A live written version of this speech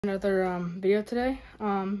Another video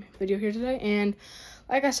here today, and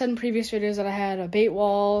like I said in previous videos that I had a bait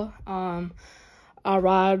wall, a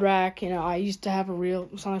rod rack. I used to have a reel,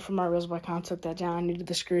 something from my reels, but I kind of took that down. I needed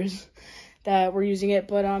the screws that were using it,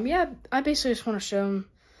 but yeah, I basically just want to show them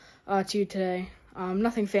to you today.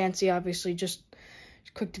 Nothing fancy, obviously, just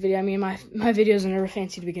quick video. I mean, my videos are never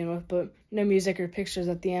fancy to begin with, but no music or pictures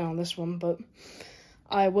at the end on this one. But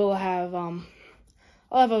I will have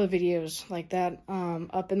I'll have other videos like that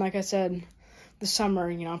up, and like I said, this summer,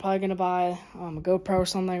 I'm probably going to buy a GoPro or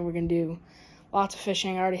something. We're going to do lots of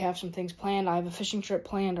fishing. I already have some things planned. I have a fishing trip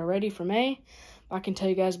planned already for May. I can tell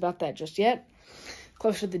you guys about that just yet.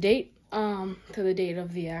 Close to the date, of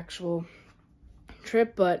the actual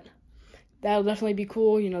trip, but that'll definitely be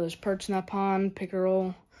cool. There's perch in that pond,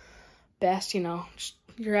 pickerel, bass, just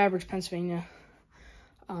your average Pennsylvania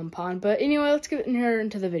pond. But anyway, let's get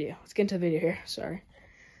into the video. Let's get into the video here. Sorry.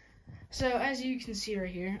 So as you can see right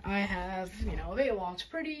here, I have, a bait wall. It's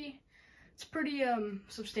pretty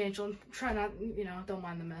substantial. Try not, don't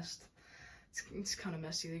mind the mess. It's kind of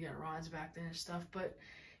messy. They got rods back there and stuff, but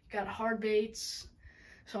you got hard baits,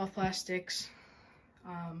 soft plastics,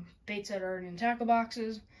 baits that are in tackle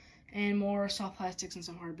boxes, and more soft plastics and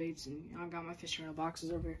some hard baits. And I've got my fishing rod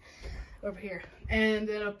boxes over here. And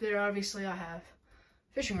then up there, obviously, I have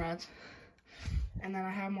fishing rods. And then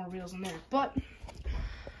I have more reels in there. But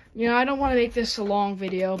I don't want to make this a long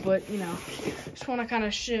video, but, just want to kind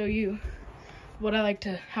of show you how I like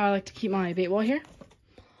to keep my bait wall here.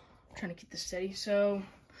 I'm trying to keep this steady. So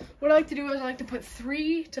what I like to do is I like to put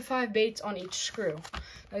 3 to 5 baits on each screw.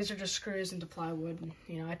 These are just screws into plywood.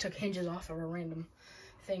 And, I took hinges off of a random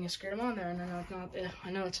thing and screwed them on there. And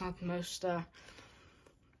I know it's not the most,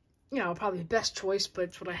 probably the best choice, but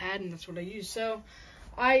it's what I had and that's what I used. So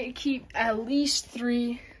I keep at least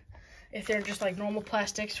 3. If they're just like normal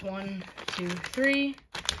plastics, 1, 2, 3,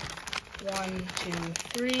 1, 2,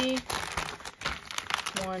 3,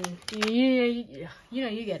 1,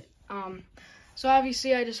 you get it. So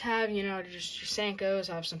obviously I just have, just Senkos.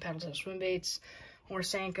 I have some paddle tail swim baits, more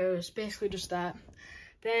Senkos, basically just that.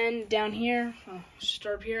 Then down here,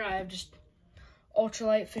 start up here, I have just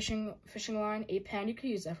ultralight fishing line, 8-pound. You could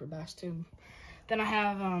use that for bass too. Then I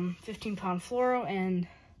have 15-pound fluoro and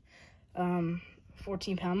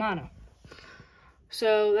 14-pound mono.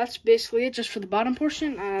 So that's basically it just for the bottom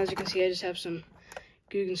portion. As you can see, I just have some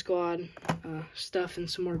Googan Squad stuff and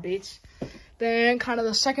some more baits. Then kind of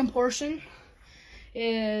the second portion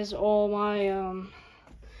is all my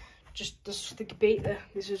the bait.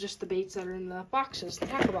 These are just the baits that are in the boxes, the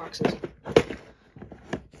tackle boxes.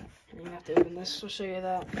 And you have to open this. I'll show you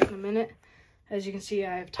that in a minute. As you can see,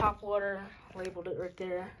 I have top water, labeled it right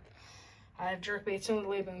there. I have jerk bait. Some of the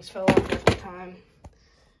labelings fell off at the time.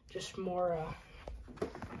 Just more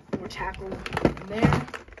tackle in there.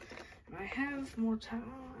 And I have more tackle.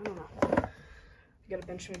 I don't know. I got a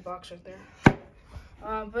Benchmade box right there.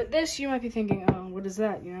 But this, you might be thinking, oh, what is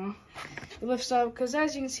that? It lifts up because,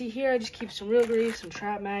 as you can see here, I just keep some reel grease, some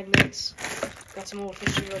trap magnets, got some old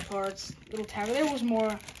fishing reel parts, little tackle. There was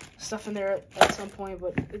more stuff in there at some point,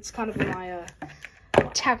 but it's kind of in my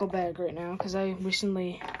tackle bag right now because I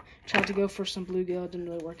recently tried to go for some bluegill. It didn't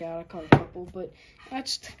really work out. I caught a couple, but I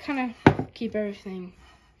just kind of keep everything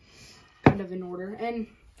kind of in order. And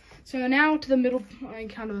so now to the middle,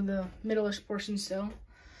 kind of the middle-ish portion still.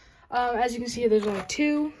 As you can see, there's only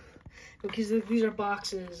 2 because these are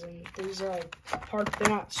boxes and these are like hard.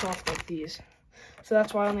 They're not soft like these. So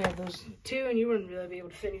that's why I only have those 2, and you wouldn't really be able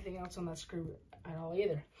to fit anything else on that screw at all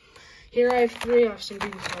either. Here I have 3. I have some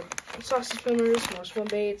sausage swimmers, more swim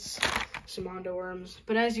baits, some Mondo worms.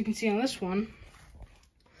 But as you can see on this one,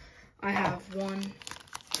 I have 1,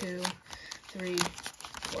 2, 3,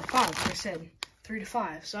 4, 5. Like I said, 3 to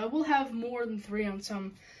 5. So I will have more than 3 on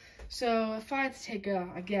some. So if I had to take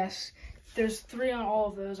a guess, there's 3 on all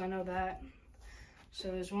of those. I know that. So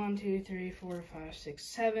there's 1, 2, 3, 4, 5, 6,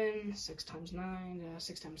 7. 6 times 9.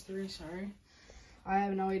 6 times 3. Sorry, I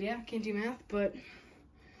have no idea. Can't do math, but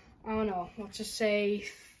I don't know. Let's just say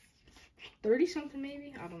 30 something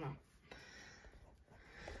maybe. I don't know.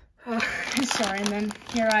 Sorry. And then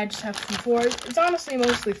here I just have some 4s. It's honestly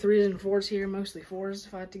mostly 3s and 4s here. Mostly 4s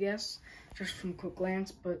if I had to guess, just from a quick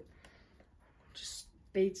glance. But just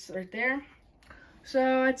baits right there.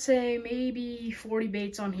 So I'd say maybe 40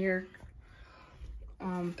 baits on here.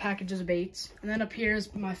 Packages of baits. And then up here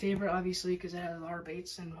is my favorite, obviously, because it has our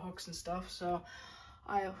baits and hooks and stuff. So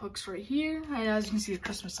I have hooks right here. And as you can see, the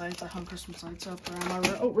Christmas lights. I hung Christmas lights up around my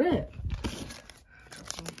room. Oh, rip!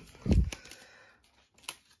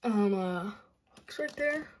 Hooks right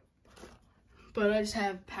there. But I just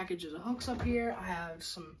have packages of hooks up here. I have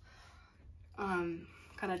some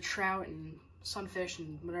kind of trout and sunfish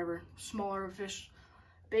and whatever smaller fish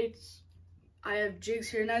baits. I have jigs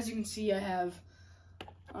here, and as you can see, I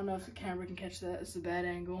don't know if the camera can catch that. It's a bad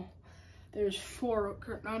angle. There's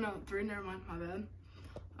 4, no, 3, never mind, my bad.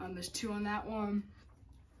 There's 2 on that one.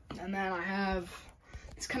 And then I have,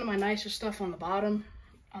 it's kind of my nicer stuff on the bottom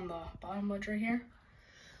ledge right here.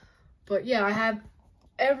 But yeah, I have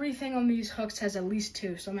everything on these hooks has at least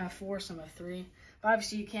 2. Some have 4, some have 3. But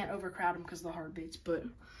obviously you can't overcrowd them because of the hard baits. But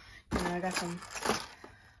you know, I got some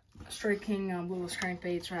Strike King Willis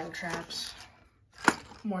crankbaits, rattle traps,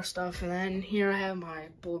 more stuff. And then here I have my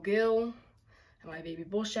bullgill and my baby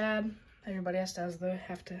bull shad. Everybody has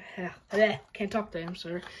to can't talk today, I'm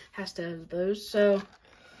sorry, has to have those. So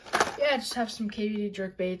yeah, I just have some KVD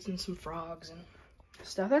jerk baits and some frogs and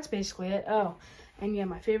stuff. That's basically it. Oh, and yeah,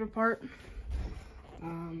 my favorite part,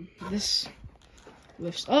 this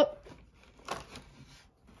lifts up.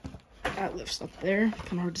 That lifts up there.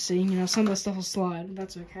 Kind of hard to see. You know, some of the stuff will slide.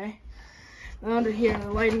 That's okay. Now under here,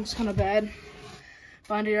 the lighting's kind of bad.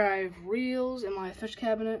 But under here, I have reels in my fish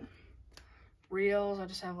cabinet. Reels. I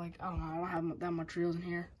just have like, I don't know, I don't have that much reels in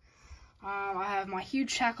here. I have my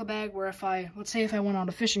huge tackle bag where let's say if I went on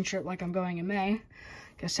a fishing trip like I'm going in May,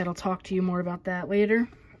 like I said, I'll talk to you more about that later.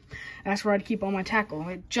 That's where I'd keep all my tackle.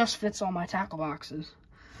 It just fits all my tackle boxes.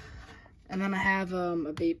 And then I have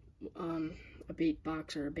a bait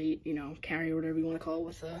box or a bait, you know, carrier, whatever you want to call it,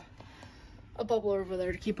 with a bubble over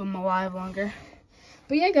there to keep them alive longer.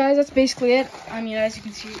 But yeah, guys, that's basically it. I mean, as you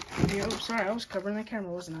can see, oh, sorry, I was covering the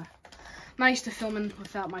camera, wasn't I? Nice to filming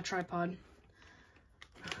without my tripod.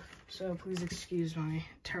 So please excuse my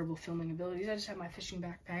terrible filming abilities. I just have my fishing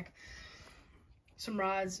backpack, some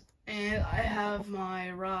rods, and I have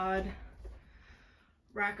my rod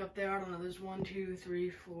rack up there. I don't know, there's 1, 2, 3,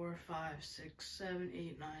 4, 5, 6, 7,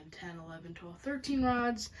 8, 9, 10, 11, 12, 13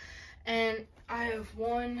 rods. And I have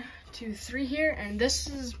 1, 2, 3 here, and this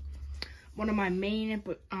is one of my main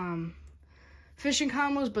fishing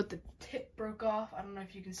combos, but the tip broke off. I don't know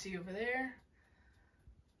if you can see over there.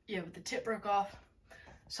 Yeah, but the tip broke off.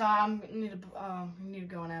 So I need to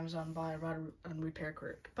go on Amazon and buy a rod and repair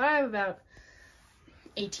kit. But I have about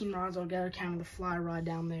 18 rods altogether, counting the fly rod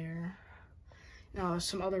down there.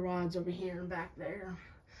 Some other rods over here and back there.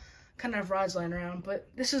 Kind of have rods laying around, but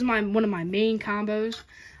this is one of my main combos.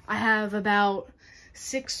 I have about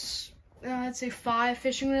 5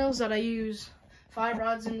 fishing reels that I use, 5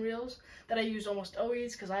 rods and reels that I use almost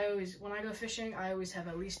always, because when I go fishing, I always have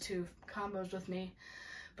at least 2 combos with me.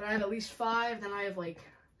 But I have at least 5, then I have like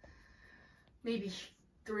maybe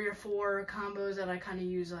 3 or 4 combos that I kind of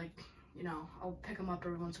use, like, you know, I'll pick them up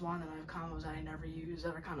every once in a while, and then I have combos that I never use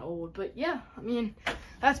that are kind of old. But yeah, I mean,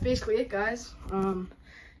 that's basically it, guys.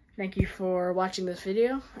 Thank you for watching this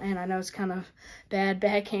video, and I know it's kind of bad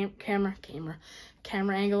camera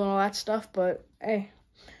angle and all that stuff, but hey,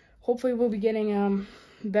 hopefully we'll be getting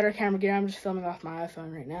better camera gear. I'm just filming off my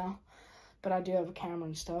iPhone right now, but I do have a camera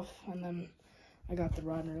and stuff. And then I got the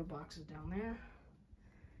rod and reel boxes down there,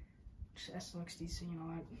 SLXDC and all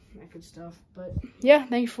that good stuff. But yeah,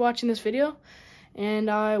 thank you for watching this video,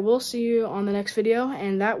 and I will see you on the next video,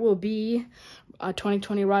 and that will be a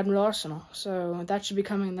 2020 rod and reel arsenal. So that should be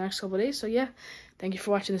coming in the next couple of days. So yeah, thank you for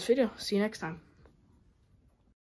watching this video. See you next time.